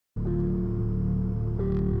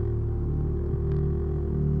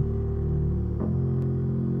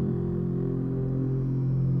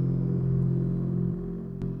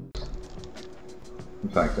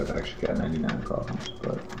fact, I've actually got 99 problems,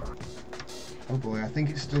 but... Oh boy, I think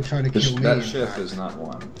it's still trying to kill me. That ship is not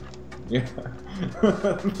one. Yeah.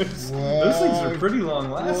 Those things are pretty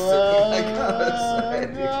long lasting, I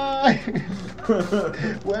gotta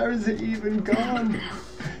say. Where has it even gone?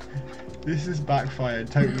 This is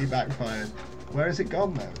backfired, totally backfired. Where has it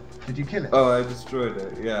gone though? Did you kill it? Oh, I destroyed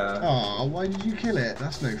it, yeah. Oh, why did you kill it?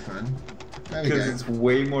 That's no fun. There we go. Because it's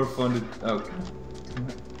way more fun to... Okay.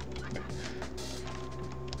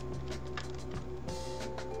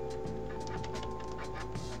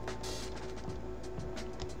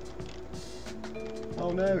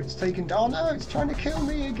 Oh no, it's taken... Oh no, it's trying to kill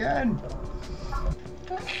me again!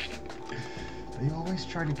 They always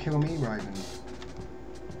try to kill me, Ryden.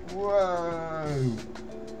 Whoa!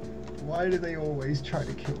 Why do they always try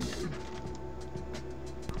to kill me?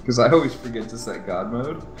 Because I always forget to set God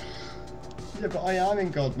mode. Yeah, but I am in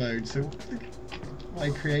God mode, so my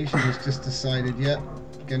creation has just decided, yep,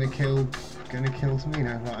 gonna kill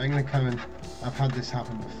Tomino. Right, I'm gonna come and... I've had this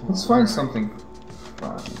happen before. Let's find something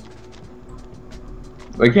fun.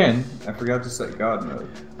 Again, I forgot to set God mode.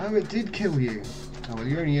 Oh, it did kill you. Oh, well,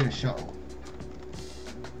 you're only in a shuttle.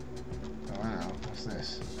 Oh, wow, what's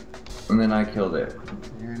this? And then I killed it.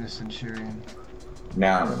 You're in a Centurion.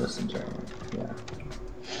 Now I'm in a Centurion, yeah.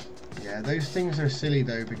 Yeah, those things are silly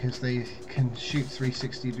though, because they can shoot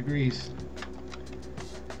 360 degrees.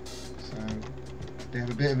 So, they have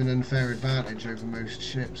a bit of an unfair advantage over most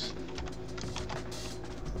ships.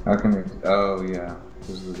 How can they... Oh, yeah. This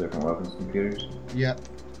is the different weapons computers. Yep.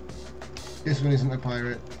 This one isn't a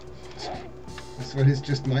pirate. This one is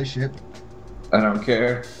just my ship. I don't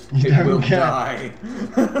care. You It don't will care. die.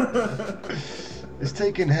 It's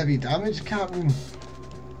taking heavy damage, Captain.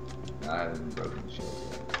 I haven't broken the shield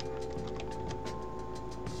yet.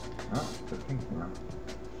 Oh, it's okay now.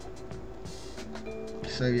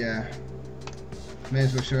 So yeah, may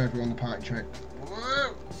as well show everyone the park trick.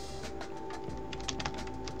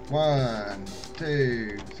 1,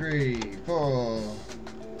 2, 3, 4.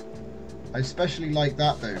 I especially like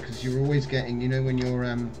that though, because you're always getting, you know, when you're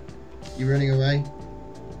running away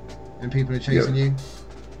and people are chasing you.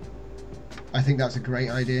 I think that's a great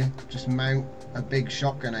idea. Just mount a big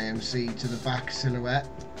shotgun AMC to the back silhouette,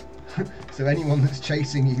 so anyone that's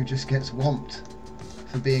chasing you just gets whomped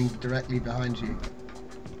for being directly behind you.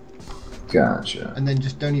 Gotcha. And then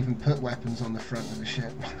just don't even put weapons on the front of the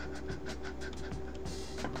ship.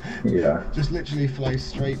 Yeah. Just literally fly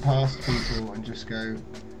straight past people and just go.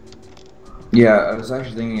 Yeah, I was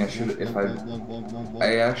actually thinking I should, if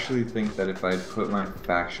I actually think that if I put my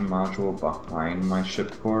faction module behind my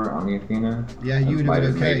ship core on the Athena, yeah, you would might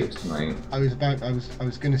have have been okay. made it tonight. I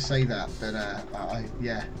was gonna say that, but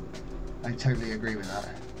I totally agree with that.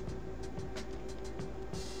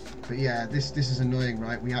 But yeah, this is annoying,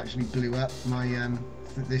 right? We actually blew up my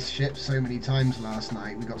this ship so many times last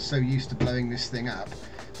night. We got so used to blowing this thing up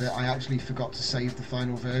that I actually forgot to save the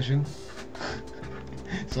final version.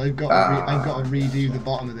 So I've got to redo the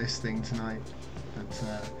bottom of this thing tonight.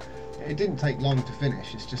 But it didn't take long to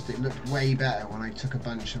finish. It's just it looked way better when I took a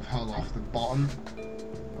bunch of hull off the bottom.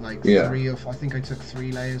 Like I think I took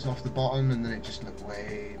 3 layers off the bottom, and then it just looked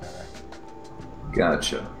way better.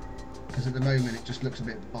 Gotcha. Because at the moment it just looks a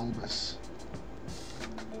bit bulbous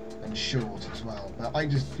and short as well. But I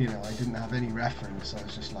just, you know, I didn't have any reference. I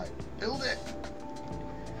was just like, build it.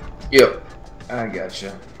 Yep. I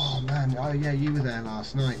gotcha. Oh man, oh yeah, you were there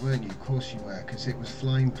last night, weren't you? Of course you were, because it was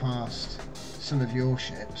flying past some of your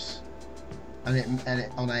ships, and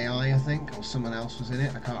it on AI, I think, or someone else was in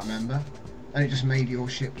it. I can't remember, and it just made your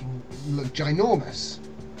ship look ginormous.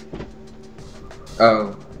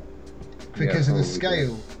 Oh. Because of the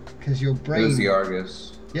scale, because your brain. It was the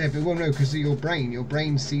Argus. Yeah, but well, no, because of your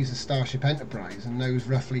brain sees a Starship Enterprise and knows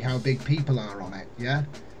roughly how big people are on it. Yeah.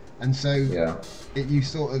 And so you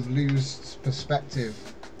sort of lose perspective,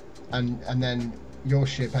 and then your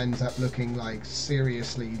ship ends up looking like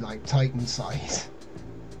seriously like Titan size.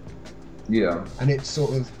 Yeah. And it's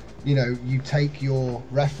sort of, you know, you take your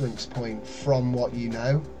reference point from what you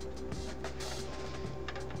know.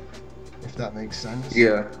 If that makes sense.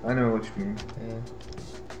 Yeah, I know what you mean.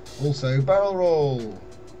 Yeah. Also, barrel roll.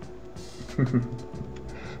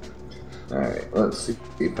 Alright, let's see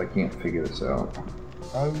if I can't figure this out.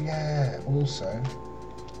 Oh yeah, also.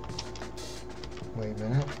 Wait a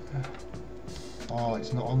minute. Oh,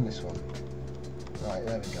 it's not on this one. Right,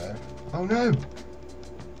 there we go. Oh no!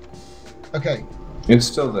 Okay. It's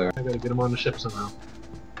still there. I gotta get him on the ship somehow.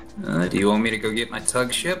 Do you want me to go get my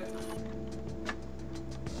tug ship?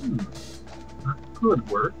 That could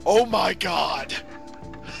work. Oh my god!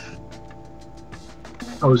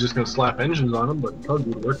 I was just gonna slap engines on him, but tug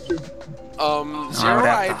would work too. I would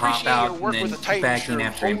I have to hop appreciate out your work and with then the Titan back in shroom.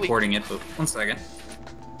 after Holy... importing it, but 1 second.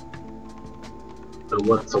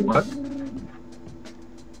 What's a what?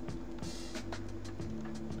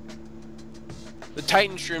 The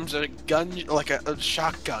Titan shroom's a gun, like a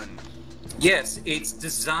shotgun. Yes, it's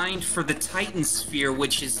designed for the Titan Sphere,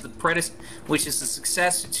 which is the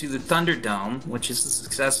successor to the Thunderdome, which is the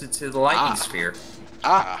successor to the Lightning Sphere.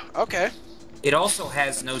 Ah, okay. It also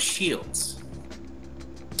has no shields.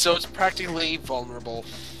 So it's practically vulnerable.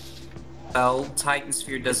 Well, Titan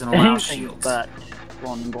Sphere doesn't allow Anything shields. but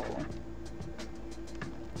vulnerable.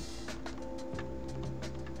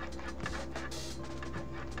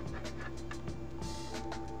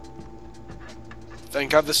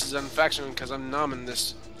 Thank God this is unfaction because I'm nomming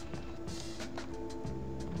this.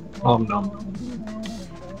 No.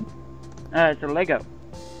 It's a Lego.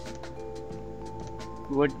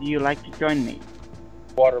 Would you like to join me?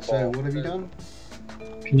 So what have you done?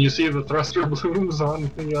 Can you see the thruster blooms on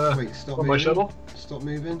the Wait, stop on moving. my shuttle? Stop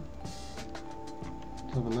moving.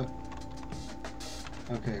 Let's have a look.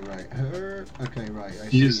 Okay, right. Okay, right. I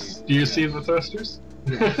see you. Do you see the thrusters?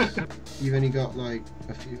 Yes. You've only got like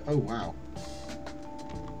a few. Oh wow.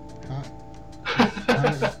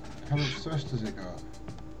 How much thrust has it got?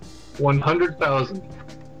 100,000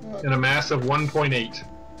 What? in a mass of 1.8.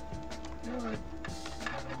 What?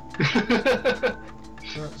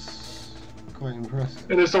 That's quite impressive.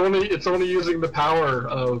 And it's only using the power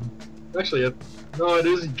of actually it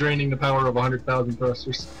is draining the power of 100,000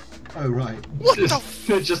 thrusters. Oh right. What the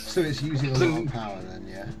It just So it's using a lot of power then,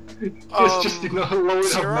 yeah. it's just low enough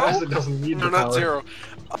zero? mass it doesn't need No, the not power. zero.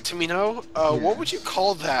 Tomino, Yeah. what would you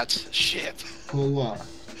call that ship? Call what?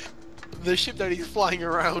 The ship that he's flying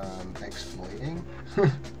around. Exploiting.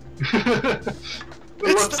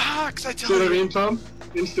 It's the Hawks, I See tell what I you. mean, Tom?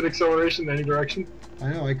 Instant acceleration in any direction. I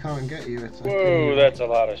know, I can't get you. It's Whoa, that's a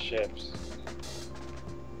lot of ships.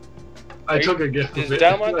 I took a gift Is of it.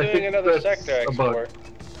 Delmont I doing think another that's sector a bug. export?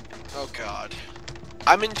 Oh god.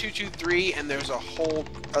 I'm in 223 and there's a whole,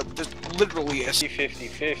 there's literally a...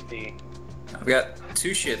 50-50. I've got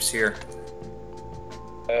 2 ships here.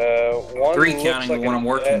 One 3 looks counting like the one I'm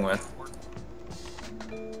working with.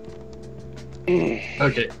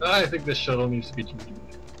 Okay, I think this shuttle needs to be changed.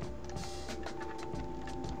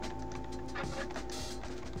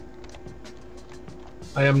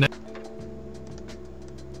 I am now.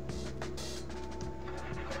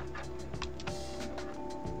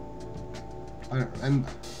 I don't remember.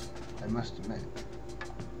 I must admit.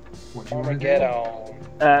 What do you I'm want gonna to get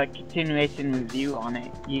do? on. Continuation review on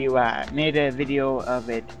it. You made a video of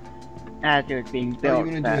it as it was being Oh, built.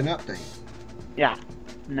 you want to do an update? Yeah,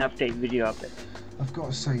 an update video of it. I've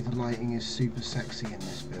got to say the lighting is super sexy in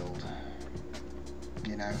this build.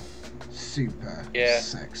 You know, super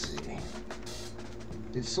sexy.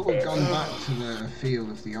 It's sort of gone back to the feel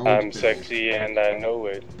of the old I'm build, sexy and I know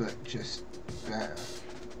it. but just better.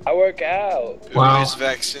 I work out. Wow. Who is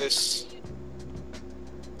Vexus?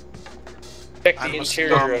 Check I the must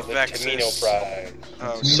interior nom of the Vexus. TominoPrize.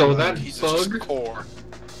 Oh, So that he's bug- just core.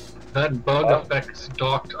 That bug Oh. affects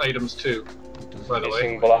docked items too, by the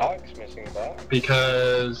Missing way, blocks, missing blocks.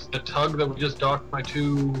 because the tug that we just docked my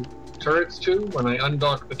 2 turrets to, when I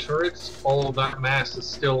undock the turrets, all of that mass is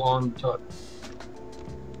still on the tug.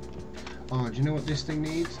 Oh, do you know what this thing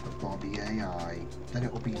needs? A Bobby AI. Then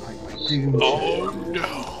it will be like my Doom. Oh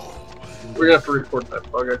no. We're gonna have to report that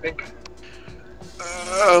bug, I think.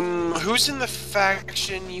 Who's in the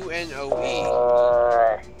faction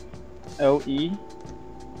UNOE? OE?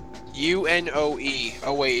 UNOE.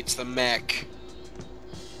 Oh wait, it's the mech.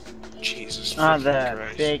 Jesus Ah, freaking the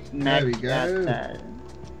Christ. big mech we go.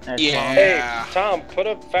 that's Yeah. Hey, Tom, put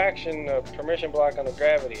a faction permission block on the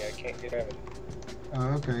gravity. I can't get gravity. Oh,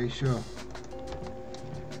 okay, sure.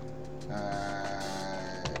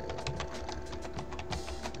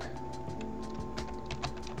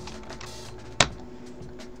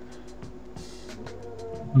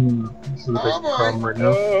 This is a big Oh, boy. problem right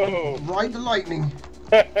now. Oh! Ride the lightning.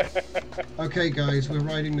 Okay, guys, we're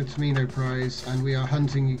riding the TominoPrize, and we are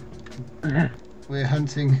hunting. We're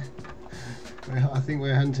hunting. I think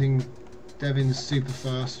we're hunting Devin's super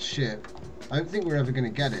fast ship. I don't think we're ever going to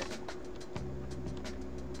get it.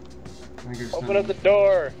 Open up the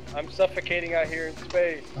door! I'm suffocating out here in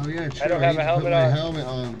space. Oh yeah, true. I don't have need a to put helmet my on. helmet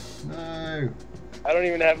on. No. I don't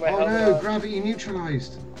even have my Oh helmet no, on. gravity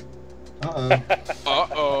neutralized. Uh-oh.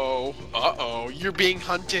 Uh-oh. Uh-oh. You're being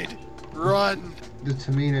hunted. Run. The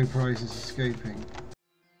TominoPrize is escaping.